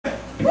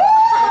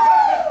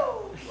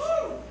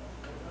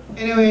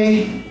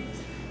Anyway,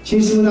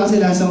 cheers muna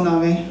kasi last song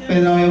namin.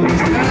 Pwede na kayo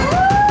mag-isip.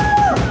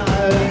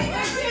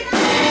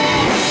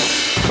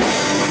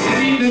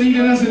 Nandito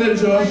na sila,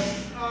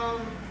 Josh.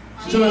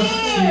 Josh,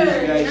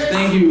 cheers, guys.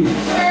 Thank you.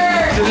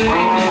 So then,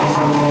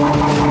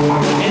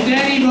 and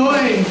Danny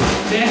boy.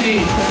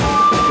 Danny.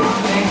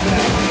 Thanks,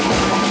 man.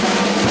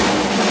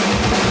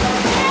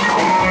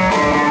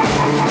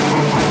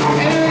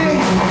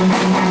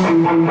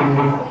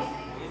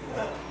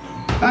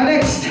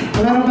 Next,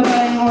 meron pa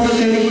tayong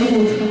auto-telling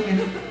group.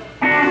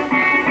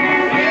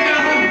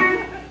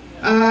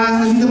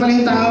 Dito pala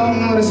yung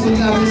taong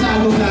responsable sa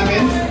album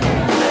namin.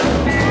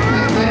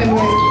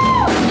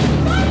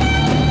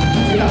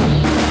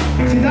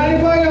 Si Danny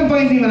Boy lang po,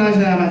 hindi maraming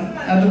salamat.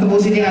 At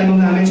tatapusin yung album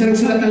namin. Siya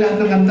nagsulat ng lahat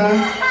ng kanta.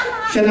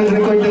 Siya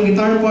nag-record ng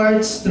guitar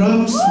parts,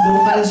 drums,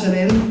 vocal siya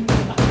rin.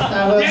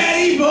 Tapos,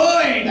 Danny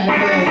Boy! Danny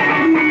Boy.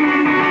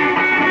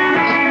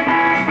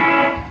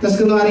 Tapos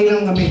kunwari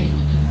lang kami.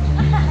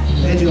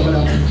 Joke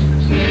lang.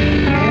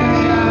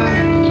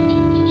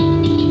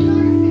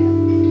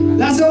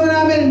 Last song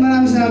na namin,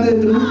 maraming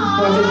salamat Drew,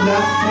 Project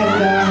Black, and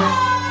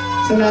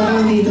sa lahat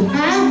ng dito.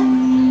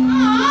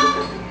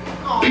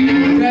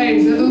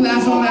 Guys, itong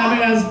last song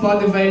namin ang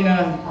Spotify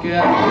na.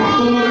 Kaya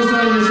kung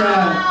magustuhan nyo siya,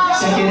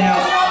 check it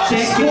out.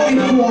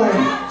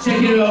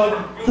 Check it out.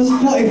 Sa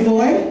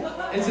Spotify?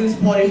 It's in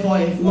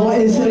Spotify. No,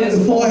 it's in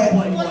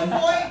Spotify.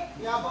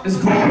 It's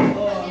cool.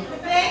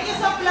 Thank you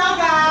sa vlog,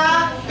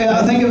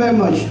 Thank you very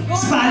much.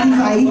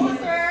 Spotify?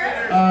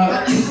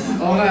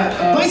 Oo nga.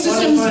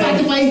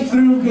 Spotify?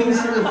 Through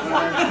GoSurf.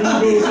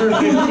 Through GoSurf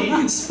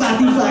 15.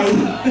 Spotify.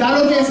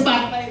 Download kayo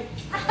Spotify.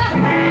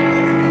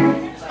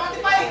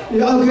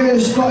 Yeah, okay,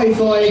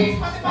 Spotify.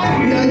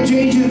 We are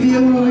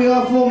Jejaview, we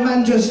are from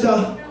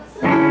Manchester.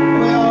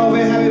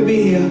 We're happy to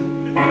be here.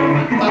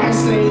 Parang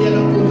Australia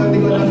lang po, hindi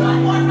ko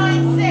alam.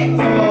 196.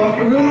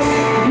 Route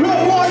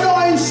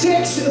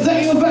 196,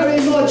 thank you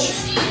very much.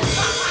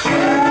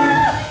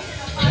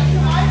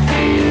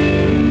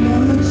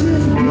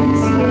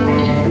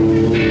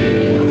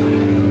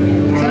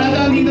 Sa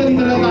lahat dito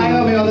lang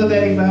tayo, may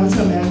auto-telling ba?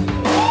 Sa men.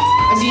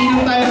 Kasi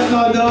inom tayo ng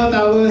todo,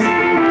 tapos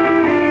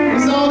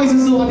gusto ko may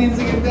susukatin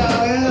sa ganda.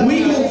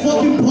 We gon'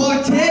 fucking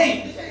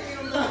party!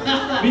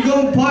 We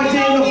gon' party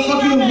on the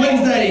fucking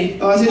Wednesday!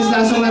 Since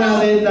last song na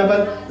natin,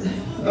 dapat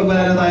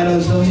wala na tayo nun.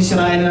 So,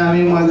 sisirain na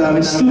namin yung mga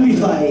gamit namin.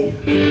 Stupefy!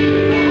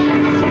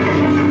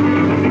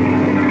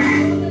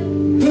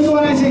 Good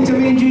one, I say to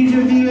me,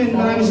 Jejaview, and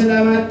maraming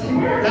salamat.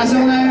 Last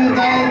song na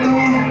tayo ito.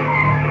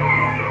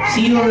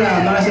 See you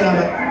around. Maraming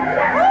salamat.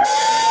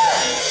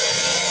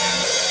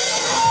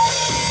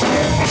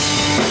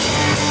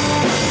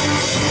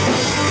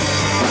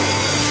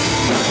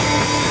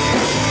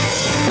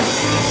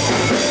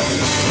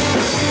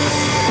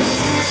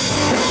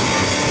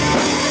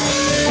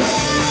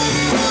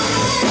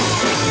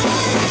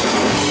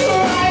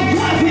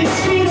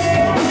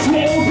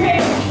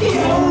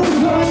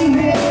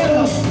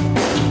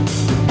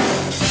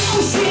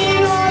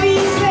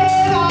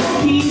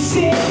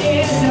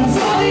 Pieces, I'm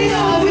falling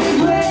on the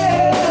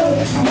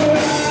ground.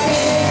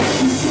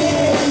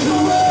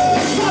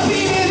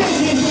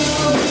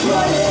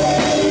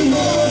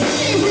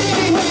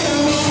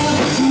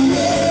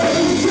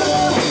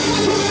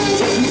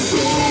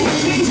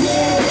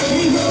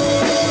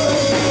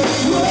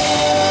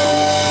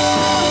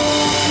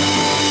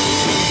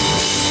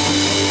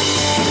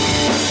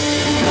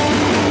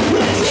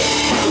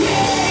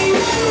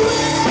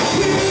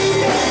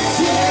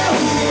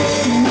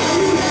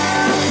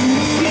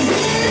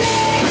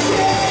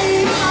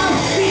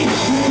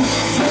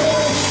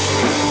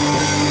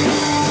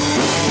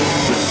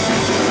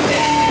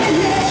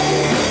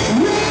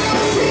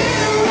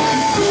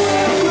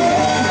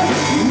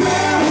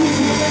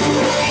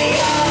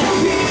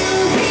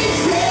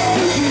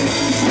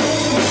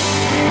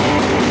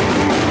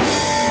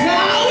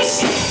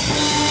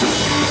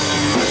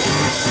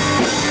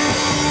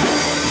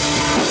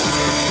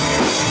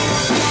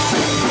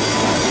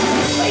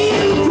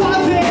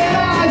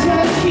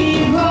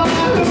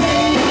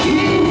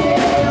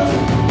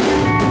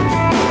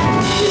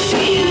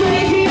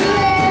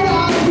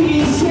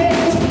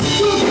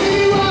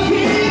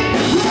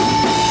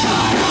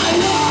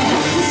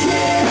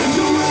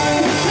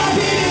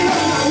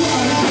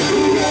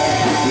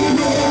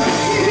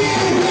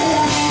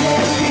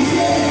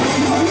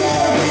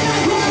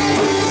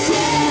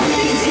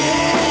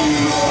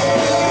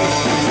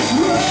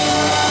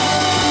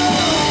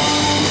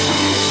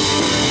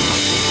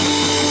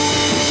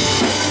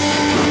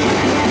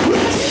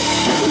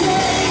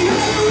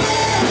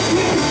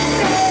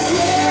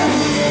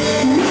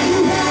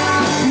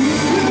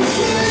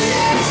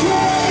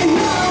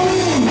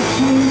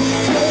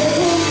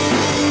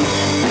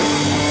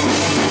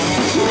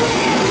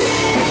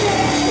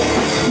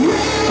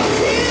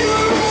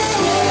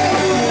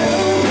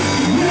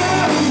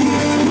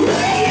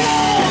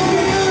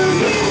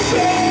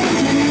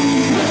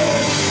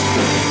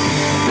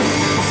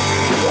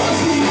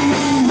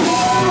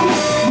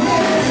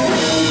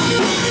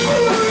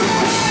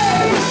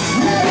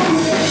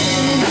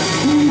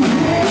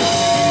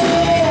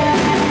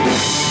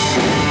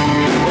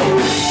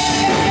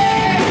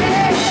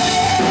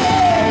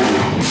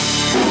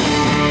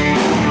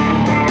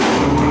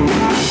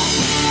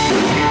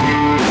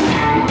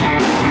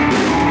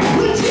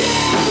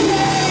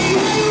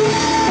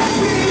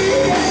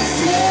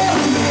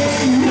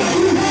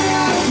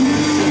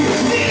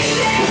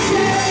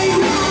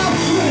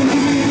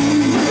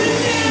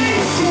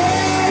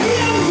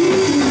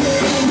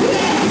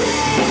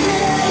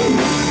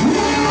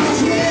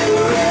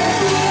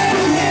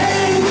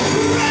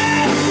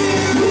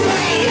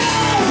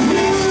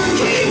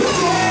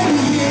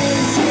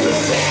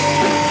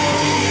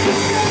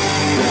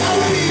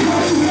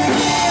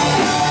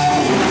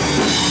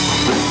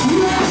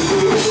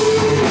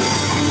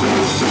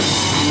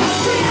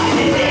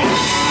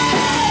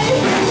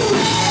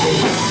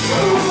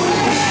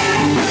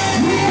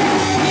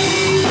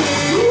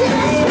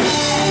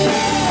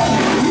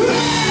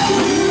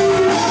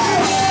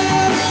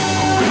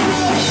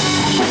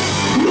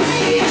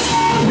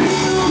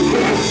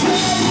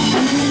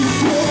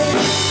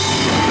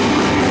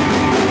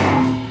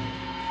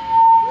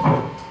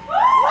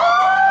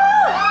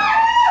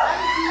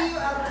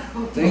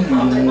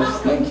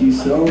 you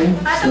so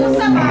much.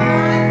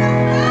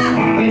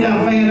 Wait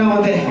lang, pahinga lang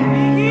konti.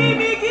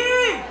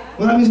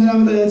 Maraming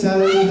salamat ulit sa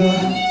atin dito.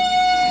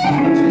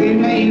 Sige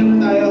na, inom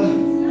na tayo.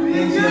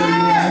 Thanks,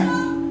 everyone.